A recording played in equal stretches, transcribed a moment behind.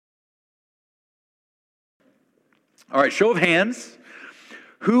All right, show of hands.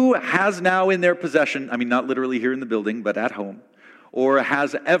 Who has now in their possession, I mean not literally here in the building, but at home, or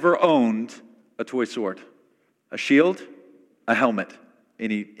has ever owned a toy sword? A shield? A helmet?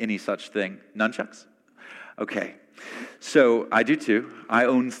 Any such thing? Nunchucks? Okay. So I do too. I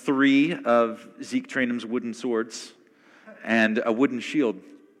own 3 of Zeke Trainum's wooden swords and a wooden shield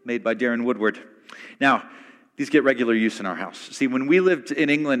made by Darren Woodward. Now, these get regular use in our house. See, when we lived in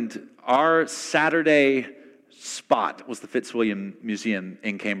England, our Saturday spot was the Fitzwilliam Museum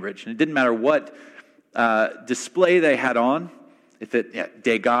in Cambridge. And it didn't matter what display they had on. If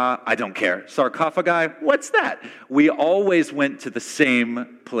Degas, I don't care. Sarcophagi, what's that? We always went to the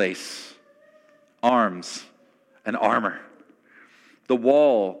same place. Arms and armor. The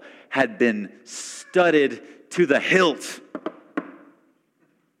wall had been studded to the hilt.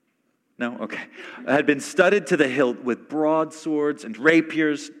 No? Okay. It had been studded to the hilt with broadswords and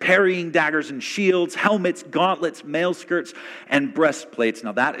rapiers, parrying daggers and shields, helmets, gauntlets, mail skirts, and breastplates.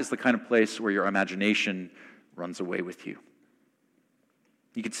 Now that is the kind of place where your imagination runs away with you.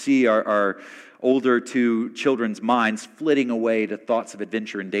 You could see our older 2 children's minds flitting away to thoughts of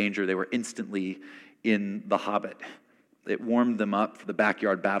adventure and danger. They were instantly in The Hobbit. It warmed them up for the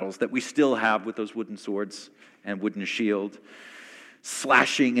backyard battles that we still have with those wooden swords and wooden shield,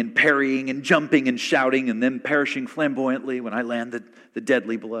 slashing and parrying and jumping and shouting and then perishing flamboyantly when I landed the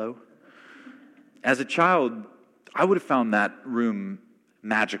deadly blow. As a child, I would have found that room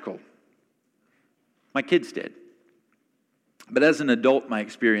magical. My kids did. But as an adult, my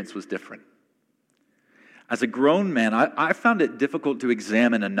experience was different. As a grown man, I found it difficult to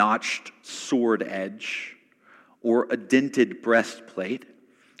examine a notched sword edge or a dented breastplate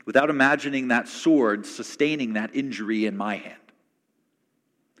without imagining that sword sustaining that injury in my hand,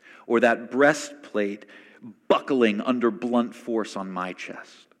 or that breastplate buckling under blunt force on my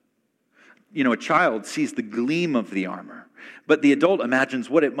chest. You know, a child sees the gleam of the armor, but the adult imagines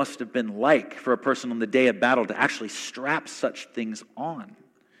what it must have been like for a person on the day of battle to actually strap such things on.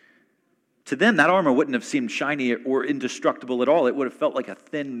 To them, that armor wouldn't have seemed shiny or indestructible at all. It would have felt like a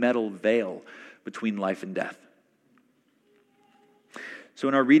thin metal veil between life and death. So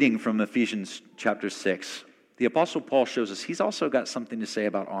in our reading from Ephesians chapter 6, the Apostle Paul shows us he's also got something to say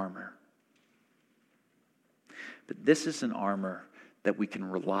about armor. But this is an armor that we can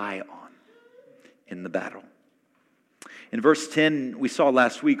rely on in the battle. In verse 10, we saw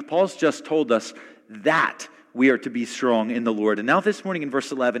last week, Paul's just told us that we are to be strong in the Lord. And now this morning in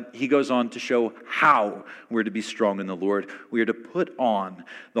verse 11, he goes on to show how we're to be strong in the Lord. We are to put on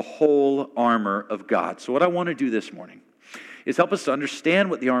the whole armor of God. So what I want to do this morning is help us to understand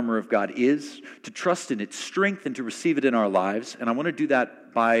what the armor of God is, to trust in its strength and to receive it in our lives. And I want to do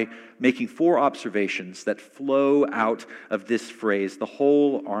that by making 4 observations that flow out of this phrase, the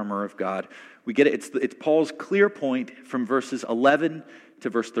whole armor of God. We get it. It's Paul's clear point from verses 11 to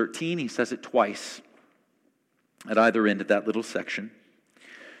verse 13. He says it twice at either end of that little section.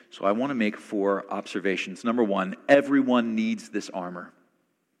 So I want to make 4 observations. Number 1, everyone needs this armor.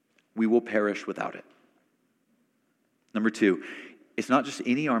 We will perish without it. Number 2, it's not just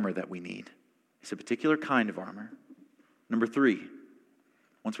any armor that we need. It's a particular kind of armor. Number 3,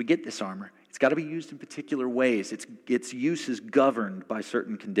 once we get this armor, it's got to be used in particular ways. Its use is governed by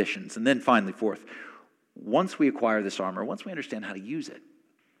certain conditions. And then finally, 4th, once we acquire this armor, once we understand how to use it,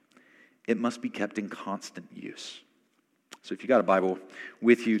 it must be kept in constant use. So if you got a Bible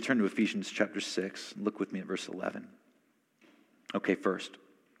with you, turn to Ephesians chapter 6. Look with me at verse 11. Okay, first,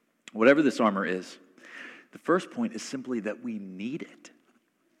 whatever this armor is, the first point is simply that we need it.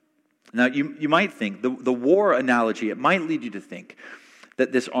 Now, you might think, the war analogy, it might lead you to think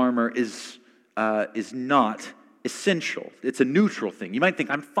that this armor is not essential. It's a neutral thing. You might think,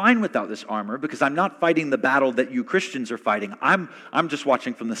 I'm fine without this armor because I'm not fighting the battle that you Christians are fighting. I'm just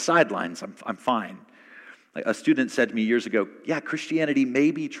watching from the sidelines. I'm fine. Like a student said to me years ago, yeah, Christianity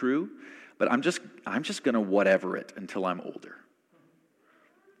may be true, but I'm just going to whatever it until I'm older.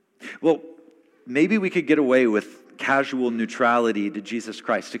 Well, maybe we could get away with casual neutrality to Jesus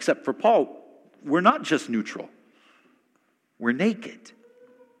Christ, except for Paul, we're not just neutral. We're naked.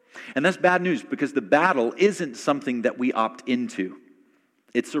 And that's bad news because the battle isn't something that we opt into.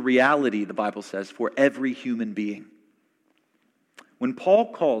 It's a reality, the Bible says, for every human being. When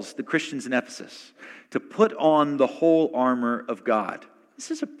Paul calls the Christians in Ephesus to put on the whole armor of God, this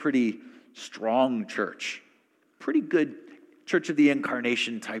is a pretty strong church, pretty good Church of the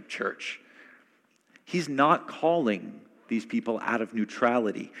Incarnation type church. He's not calling these people out of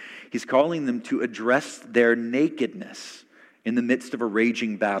neutrality. He's calling them to address their nakedness in the midst of a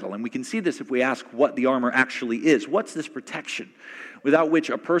raging battle. And we can see this if we ask what the armor actually is. What's this protection without which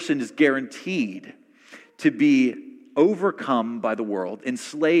a person is guaranteed to be overcome by the world,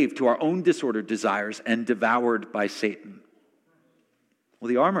 enslaved to our own disordered desires, and devoured by Satan? Well,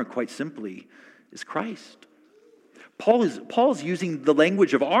 the armor, quite simply, is Christ. Paul's using the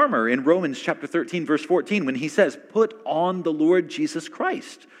language of armor in Romans chapter 13, verse 14, when he says, put on the Lord Jesus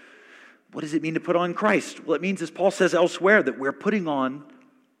Christ. What does it mean to put on Christ? Well, it means, as Paul says elsewhere, that we're putting on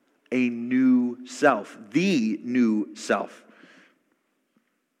a new self, the new self.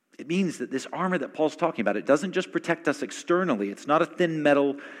 It means that this armor that Paul's talking about, it doesn't just protect us externally. It's not a thin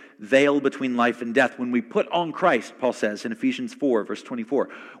metal veil between life and death. When we put on Christ, Paul says in Ephesians 4, verse 24,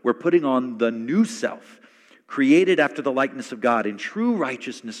 we're putting on the new self, created after the likeness of God in true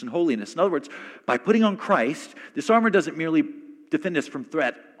righteousness and holiness. In other words, by putting on Christ, this armor doesn't merely defend us from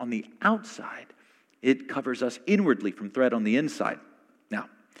threat on the outside. It covers us inwardly from threat on the inside. Now,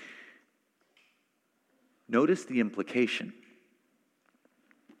 notice the implication.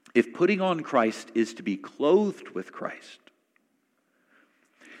 If putting on Christ is to be clothed with Christ,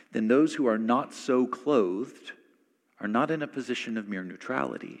 then those who are not so clothed are not in a position of mere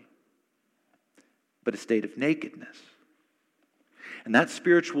neutrality, but a state of nakedness. And that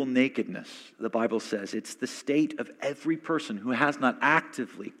spiritual nakedness, the Bible says, it's the state of every person who has not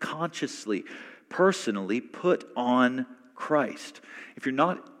actively, consciously, personally put on Christ. If you're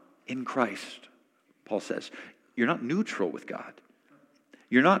not in Christ, Paul says, you're not neutral with God.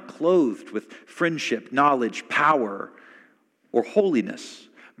 You're not clothed with friendship, knowledge, power, or holiness,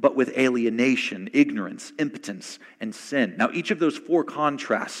 but with alienation, ignorance, impotence, and sin. Now, each of those four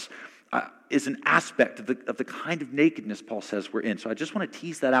contrasts is an aspect of the kind of nakedness Paul says we're in. So I just want to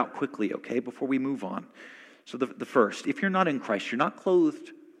tease that out quickly, okay, before we move on. So the first, if you're not in Christ, you're not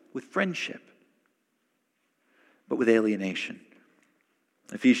clothed with friendship, but with alienation.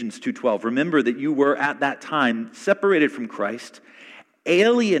 Ephesians 2:12, remember that you were at that time separated from Christ,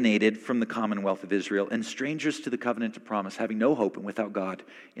 alienated from the commonwealth of Israel, and strangers to the covenant of promise, having no hope and without God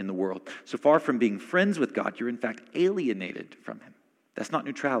in the world. So far from being friends with God, you're in fact alienated from Him. That's not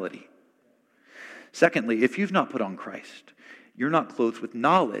neutrality. Secondly, if you've not put on Christ, you're not clothed with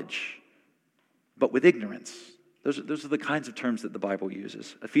knowledge, but with ignorance. Those are the kinds of terms that the Bible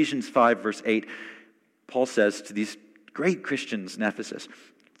uses. Ephesians 5, verse 8, Paul says to these great Christians in Ephesus,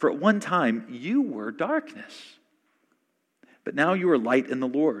 for at one time you were darkness, but now you are light in the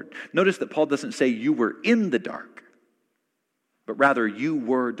Lord. Notice that Paul doesn't say you were in the dark, but rather you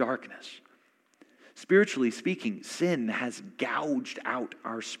were darkness. Spiritually speaking, sin has gouged out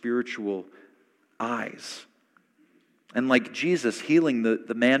our spiritual eyes. And like Jesus healing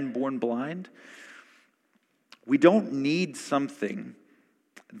the man born blind, we don't need something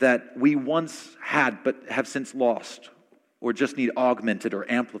that we once had but have since lost, or just need augmented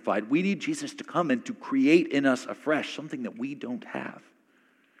or amplified. We need Jesus to come and to create in us afresh something that we don't have.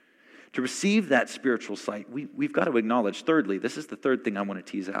 To receive that spiritual sight, we've got to acknowledge, thirdly, this is the third thing I want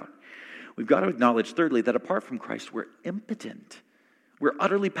to tease out. We've got to acknowledge, thirdly, that apart from Christ, we're impotent. We're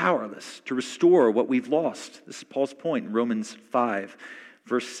utterly powerless to restore what we've lost. This is Paul's point in Romans 5,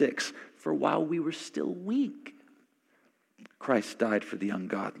 verse 6. For while we were still weak, Christ died for the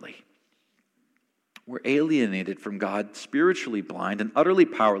ungodly. We're alienated from God, spiritually blind, and utterly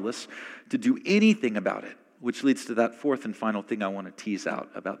powerless to do anything about it, which leads to that fourth and final thing I want to tease out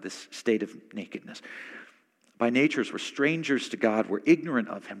about this state of nakedness. By natures, we're strangers to God. We're ignorant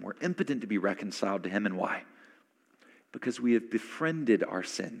of Him. We're impotent to be reconciled to Him. And why? Because we have befriended our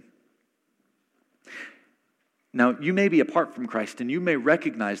sin. Now, you may be apart from Christ, and you may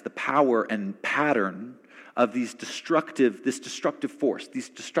recognize the power and pattern of this destructive force, these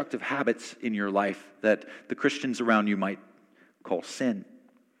destructive habits in your life that the Christians around you might call sin.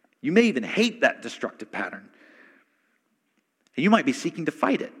 You may even hate that destructive pattern. And you might be seeking to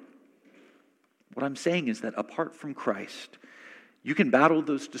fight it. What I'm saying is that apart from Christ, you can battle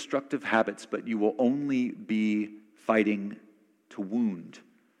those destructive habits, but you will only be fighting to wound,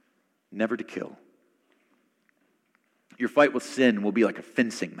 never to kill. Your fight with sin will be like a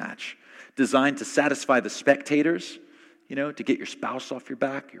fencing match, designed to satisfy the spectators, to get your spouse off your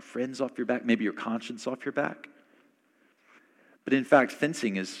back, your friends off your back, maybe your conscience off your back. But in fact,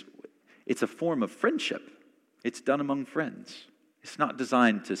 fencing it's a form of friendship. It's done among friends. It's not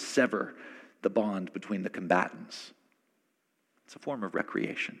designed to sever the bond between the combatants. It's a form of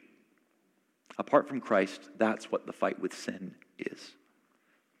recreation. Apart from Christ, that's what the fight with sin is.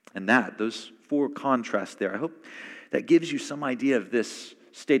 And those four contrasts there, I hope that gives you some idea of this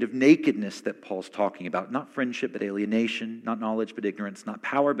state of nakedness that Paul's talking about. Not friendship, but alienation. Not knowledge, but ignorance. Not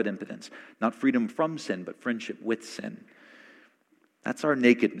power, but impotence. Not freedom from sin, but friendship with sin. That's our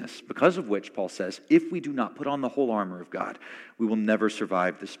nakedness, because of which, Paul says, if we do not put on the whole armor of God, we will never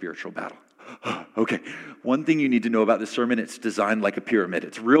survive the spiritual battle. Okay, one thing you need to know about this sermon, it's designed like a pyramid.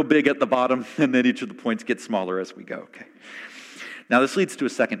 It's real big at the bottom, and then each of the points get smaller as we go, okay? Now, this leads to a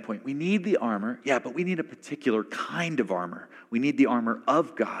second point. We need the armor, but we need a particular kind of armor. We need the armor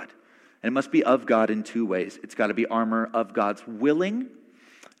of God, and it must be of God in two ways. It's got to be armor of God's willing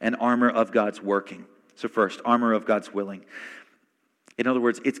and armor of God's working. So first, armor of God's willing. In other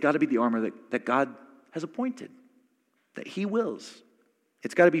words, it's got to be the armor that God has appointed, that he wills.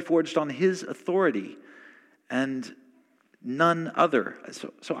 It's got to be forged on his authority and none other.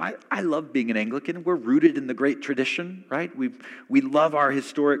 So I love being an Anglican. We're rooted in the great tradition, right? We love our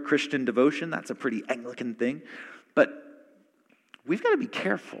historic Christian devotion. That's a pretty Anglican thing. But we've got to be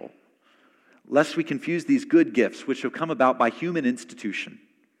careful lest we confuse these good gifts, which have come about by human institution,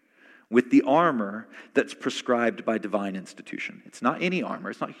 with the armor that's prescribed by divine institution. It's not any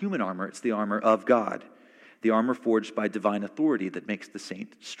armor. It's not human armor. It's the armor of God. The armor forged by divine authority that makes the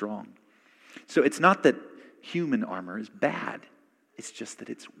saint strong. So it's not that human armor is bad. It's just that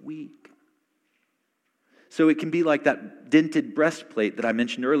it's weak. So it can be like that dented breastplate that I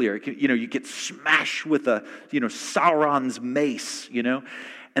mentioned earlier. You get smashed with Sauron's mace,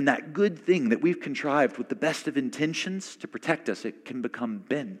 and that good thing that we've contrived with the best of intentions to protect us, it can become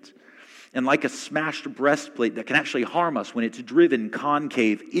bent. And like a smashed breastplate that can actually harm us when it's driven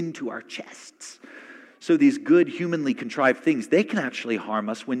concave into our chests. So these good humanly contrived things, they can actually harm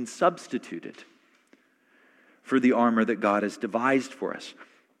us when substituted for the armor that God has devised for us.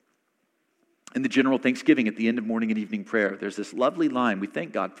 In the general thanksgiving at the end of morning and evening prayer, there's this lovely line, we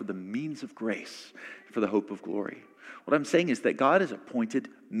thank God for the means of grace, for the hope of glory. What I'm saying is that God has appointed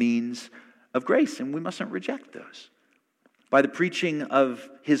means of grace, and we mustn't reject those. By the preaching of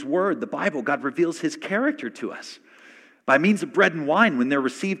his word, the Bible, God reveals his character to us. By means of bread and wine, when they're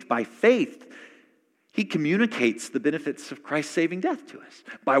received by faith, he communicates the benefits of Christ's saving death to us.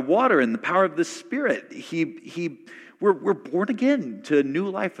 By water and the power of the Spirit, we're born again to a new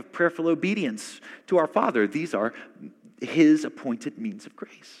life of prayerful obedience to our Father. These are his appointed means of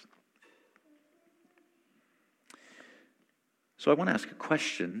grace. So I want to ask a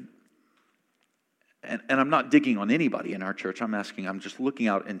question, and I'm not digging on anybody in our church. I'm just looking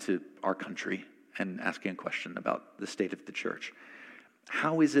out into our country and asking a question about the state of the church.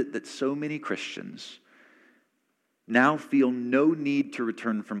 How is it that so many Christians now feel no need to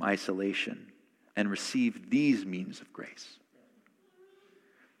return from isolation and receive these means of grace?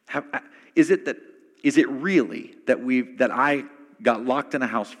 Is it really that I got locked in a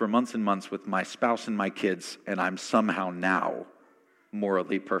house for months and months with my spouse and my kids, and I'm somehow now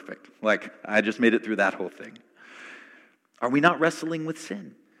morally perfect? Like, I just made it through that whole thing. Are we not wrestling with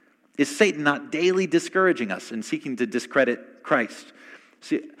sin? Is Satan not daily discouraging us and seeking to discredit Christ?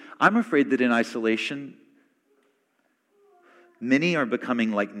 See, I'm afraid that in isolation, many are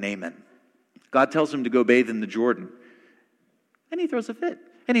becoming like Naaman. God tells him to go bathe in the Jordan, and he throws a fit.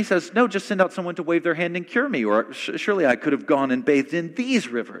 And he says, no, just send out someone to wave their hand and cure me, or surely I could have gone and bathed in these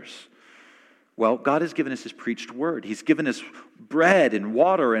rivers. Well, God has given us his preached word. He's given us bread and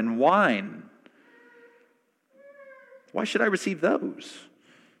water and wine. Why should I receive those?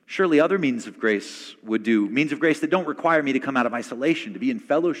 Surely other means of grace would do. Means of grace that don't require me to come out of isolation, to be in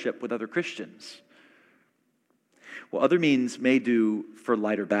fellowship with other Christians. Well, other means may do for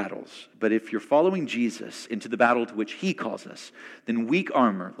lighter battles. But if you're following Jesus into the battle to which he calls us, then weak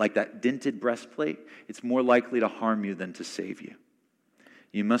armor, like that dented breastplate, it's more likely to harm you than to save you.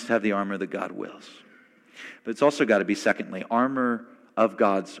 You must have the armor that God wills. But it's also got to be, secondly, armor of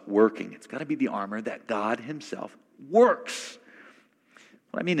God's working. It's got to be the armor that God himself works.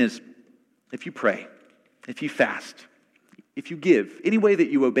 What I mean is, if you pray, if you fast, if you give, any way that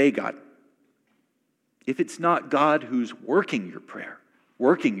you obey God, if it's not God who's working your prayer,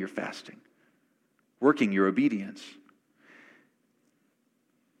 working your fasting, working your obedience,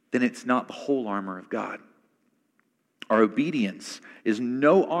 then it's not the whole armor of God. Our obedience is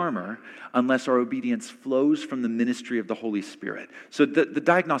no armor unless our obedience flows from the ministry of the Holy Spirit. So the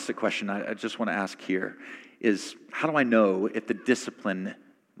diagnostic question I just want to ask here is, how do I know if the discipline,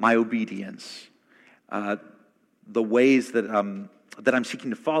 my obedience, the ways that I'm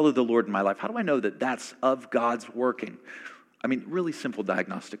seeking to follow the Lord in my life, how do I know that that's of God's working? I mean, really simple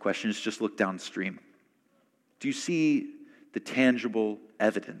diagnostic question is just look downstream. Do you see the tangible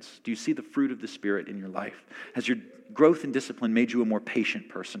evidence? Do you see the fruit of the Spirit in your life? Has your growth in discipline made you a more patient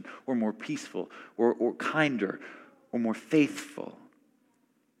person, or more peaceful, or kinder, or more faithful?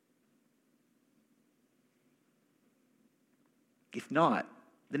 If not,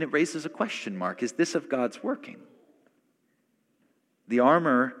 then it raises a question mark. Is this of God's working? The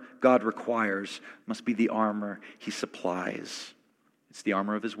armor God requires must be the armor he supplies. It's the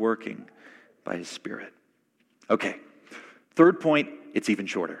armor of his working. by his Spirit. Okay, third point, it's even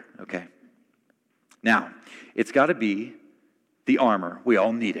shorter, okay? Now, it's got to be the armor. We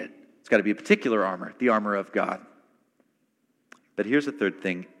all need it. It's got to be a particular armor, the armor of God. But here's the third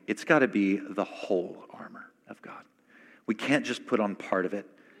thing. It's got to be the whole armor of God. We can't just put on part of it.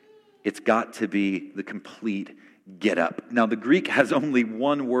 It's got to be the complete get up. Now, the Greek has only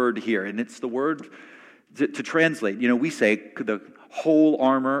one word here, and it's the word to translate. You know, we say the whole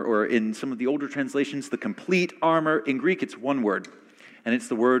armor, or in some of the older translations, the complete armor. In Greek, it's one word, and it's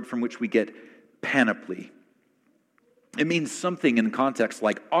the word from which we get panoply. It means something in context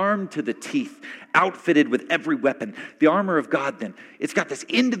like armed to the teeth, outfitted with every weapon. The armor of God, then, it's got this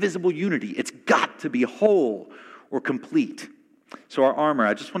indivisible unity. It's got to be whole or complete. So our armor,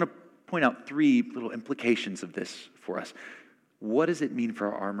 I just want to point out three little implications of this for us. What does it mean for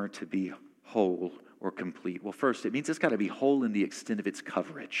our armor to be whole or complete? Well, first, it means it's got to be whole in the extent of its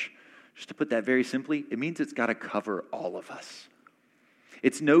coverage. Just to put that very simply, it means it's got to cover all of us.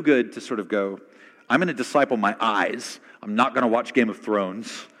 It's no good to sort of go, I'm going to disciple my eyes. I'm not going to watch Game of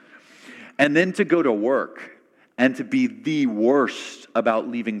Thrones. And then to go to work and to be the worst about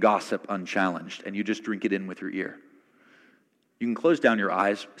leaving gossip unchallenged, and you just drink it in with your ear. You can close down your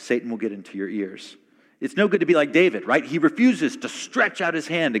eyes. Satan will get into your ears. It's no good to be like David, right? He refuses to stretch out his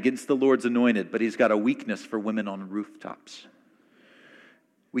hand against the Lord's anointed, but he's got a weakness for women on rooftops.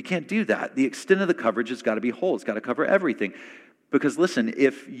 We can't do that. The extent of the coverage has got to be whole. It's got to cover everything. Because listen,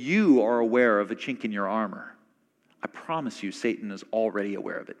 if you are aware of a chink in your armor, I promise you Satan is already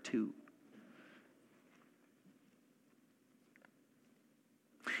aware of it too.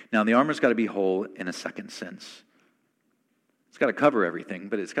 Now, the armor's got to be whole in a second sense. It's got to cover everything,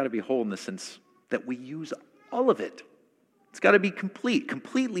 but it's got to be whole in the sense that we use all of it. It's got to be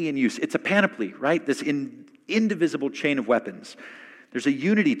completely in use. It's a panoply, right? This indivisible chain of weapons. There's a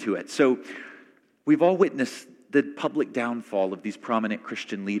unity to it. So we've all witnessed the public downfall of these prominent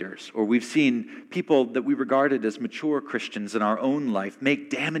Christian leaders, or we've seen people that we regarded as mature Christians in our own life make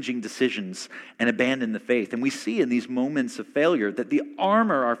damaging decisions and abandon the faith. And we see in these moments of failure that the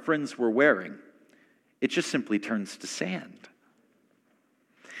armor our friends were wearing, it just simply turns to sand.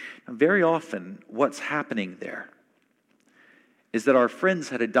 Now, very often, what's happening there is that our friends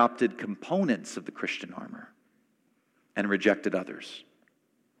had adopted components of the Christian armor and rejected others.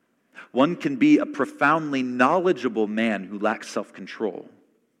 One can be a profoundly knowledgeable man who lacks self-control.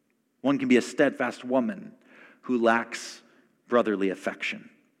 One can be a steadfast woman who lacks brotherly affection.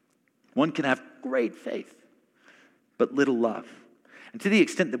 One can have great faith, but little love. And to the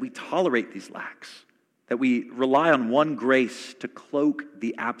extent that we tolerate these lacks, that we rely on one grace to cloak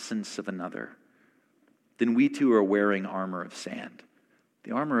the absence of another, then we too are wearing armor of sand.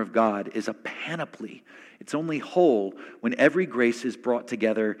 The armor of God is a panoply. It's only whole when every grace is brought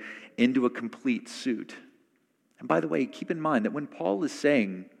together into a complete suit. And by the way, keep in mind that when Paul is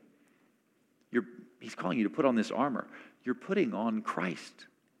saying, he's calling you to put on this armor, you're putting on Christ.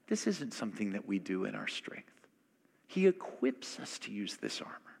 This isn't something that we do in our strength. He equips us to use this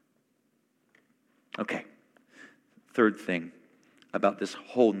armor. Okay, third thing about this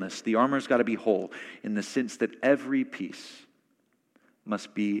wholeness. The armor's got to be whole in the sense that every piece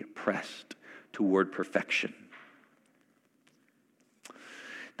must be pressed toward perfection.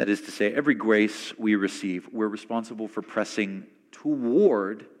 That is to say, every grace we receive, we're responsible for pressing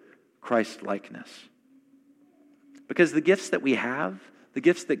toward Christ-likeness. Because the gifts that we have, the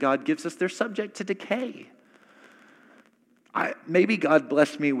gifts that God gives us, they're subject to decay. Maybe God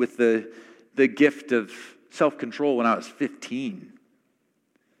blessed me with the gift of self-control when I was 15.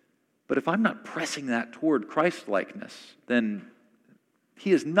 But if I'm not pressing that toward Christ-likeness, then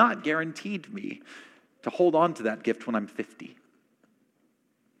He has not guaranteed me to hold on to that gift when I'm 50.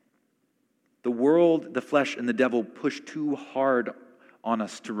 The world, the flesh, and the devil push too hard on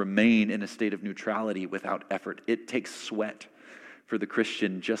us to remain in a state of neutrality without effort. It takes sweat for the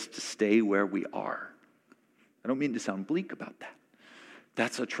Christian just to stay where we are. I don't mean to sound bleak about that.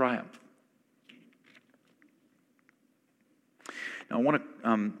 That's a triumph. Now, I want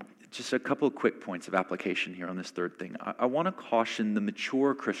to just a couple of quick points of application here on this third thing. I want to caution the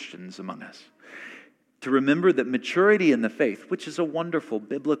mature Christians among us to remember that maturity in the faith, which is a wonderful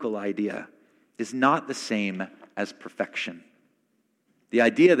biblical idea, is not the same as perfection. The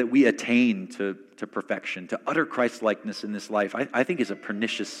idea that we attain to perfection, to utter Christ-likeness in this life, I think is a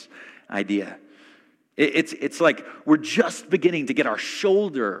pernicious idea. It's like we're just beginning to get our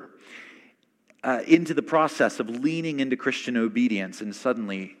shoulder into the process of leaning into Christian obedience, and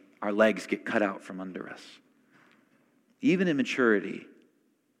suddenly our legs get cut out from under us. Even in maturity,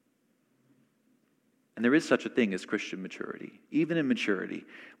 And there is such a thing as Christian maturity. Even in maturity,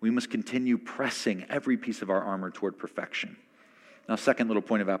 we must continue pressing every piece of our armor toward perfection. Now, second little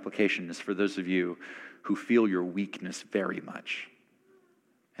point of application is for those of you who feel your weakness very much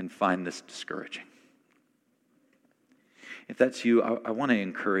and find this discouraging. If that's you, I want to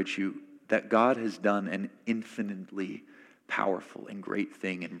encourage you that God has done an infinitely powerful and great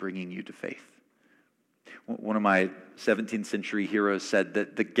thing in bringing you to faith. One of my 17th century heroes said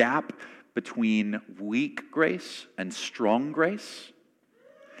that the gap between weak grace and strong grace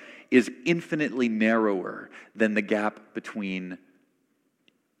is infinitely narrower than the gap between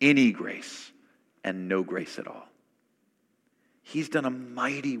any grace and no grace at all. He's done a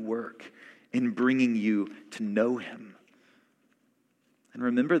mighty work in bringing you to know him. And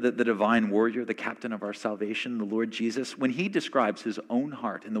remember that the divine warrior, the captain of our salvation, the Lord Jesus, when he describes his own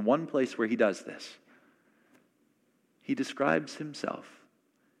heart in the one place where he does this, he describes himself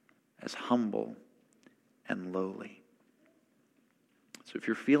as humble and lowly. So if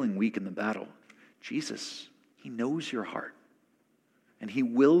you're feeling weak in the battle, Jesus, he knows your heart, and he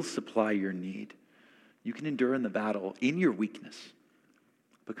will supply your need. You can endure in the battle in your weakness,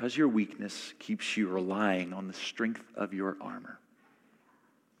 because your weakness keeps you relying on the strength of your armor.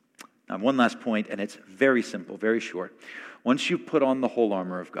 Now, one last point, and it's very simple, very short. Once you put on the whole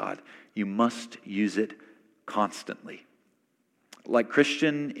armor of God, you must use it constantly. Like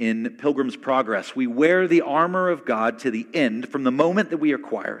Christian in Pilgrim's Progress, we wear the armor of God to the end from the moment that we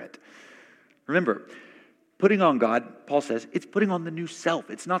acquire it. Remember, putting on God, Paul says, it's putting on the new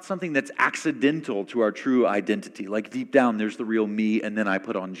self. It's not something that's accidental to our true identity. Like deep down, there's the real me, and then I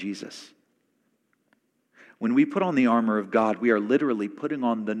put on Jesus. When we put on the armor of God, we are literally putting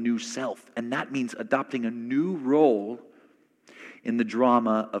on the new self, and that means adopting a new role in the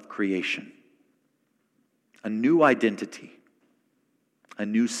drama of creation. A new identity. A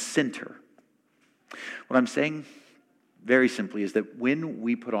new center. What I'm saying, very simply, is that when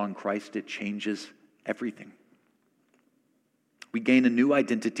we put on Christ, it changes everything. We gain a new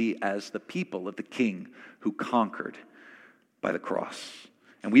identity as the people of the King who conquered by the cross.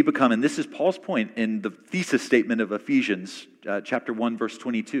 And we become, and this is Paul's point in the thesis statement of Ephesians, chapter 1, verse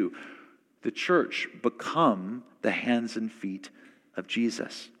 22, the church become the hands and feet of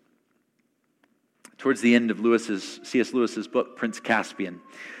Jesus. Towards the end of C.S. Lewis's book, Prince Caspian,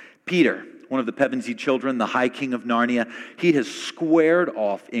 Peter, one of the Pevensey children, the High King of Narnia, he has squared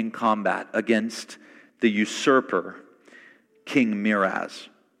off in combat against the usurper, King Miraz.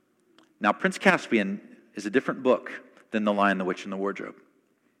 Now, Prince Caspian is a different book than The Lion, the Witch, and the Wardrobe.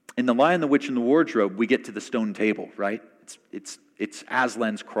 In The Lion, the Witch, and the Wardrobe, we get to the stone table, right? It's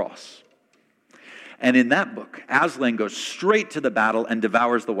Aslan's cross. And in that book, Aslan goes straight to the battle and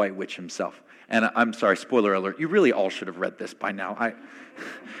devours the White Witch himself. And I'm sorry, spoiler alert, you really all should have read this by now.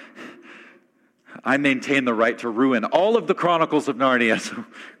 I maintain the right to ruin all of the Chronicles of Narnia, so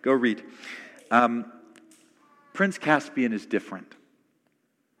go read. Prince Caspian is different.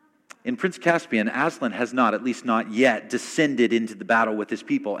 In Prince Caspian, Aslan has not, at least not yet, descended into the battle with his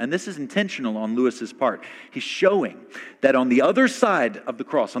people. And this is intentional on Lewis's part. He's showing that on the other side of the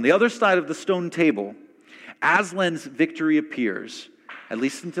cross, on the other side of the stone table, Aslan's victory appears, at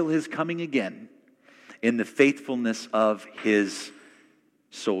least until his coming again, in the faithfulness of his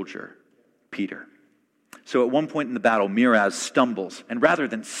soldier, Peter. So at one point in the battle, Miraz stumbles, and rather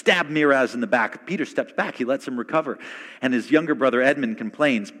than stab Miraz in the back, Peter steps back. He lets him recover. And his younger brother Edmund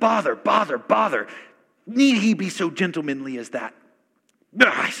complains, "Bother, bother, bother. Need he be so gentlemanly as that?"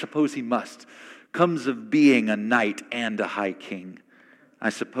 I suppose he must. Comes of being a knight and a high king. I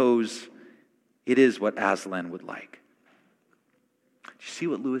suppose it is what Aslan would like. Do you see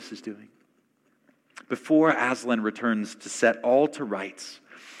what Lewis is doing? Before Aslan returns to set all to rights,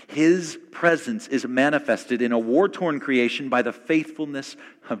 his presence is manifested in a war-torn creation by the faithfulness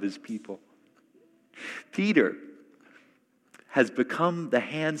of his people. Peter has become the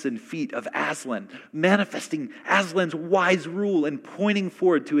hands and feet of Aslan, manifesting Aslan's wise rule and pointing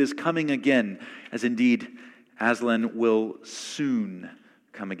forward to his coming again, as indeed Aslan will soon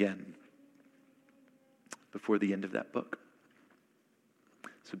come again before the end of that book.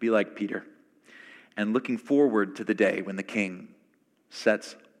 So be like Peter, and looking forward to the day when the king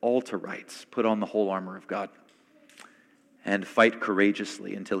sets all to rights, put on the whole armor of God, and fight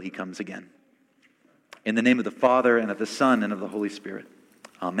courageously until he comes again. In the name of the Father, and of the Son, and of the Holy Spirit.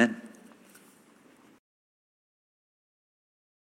 Amen.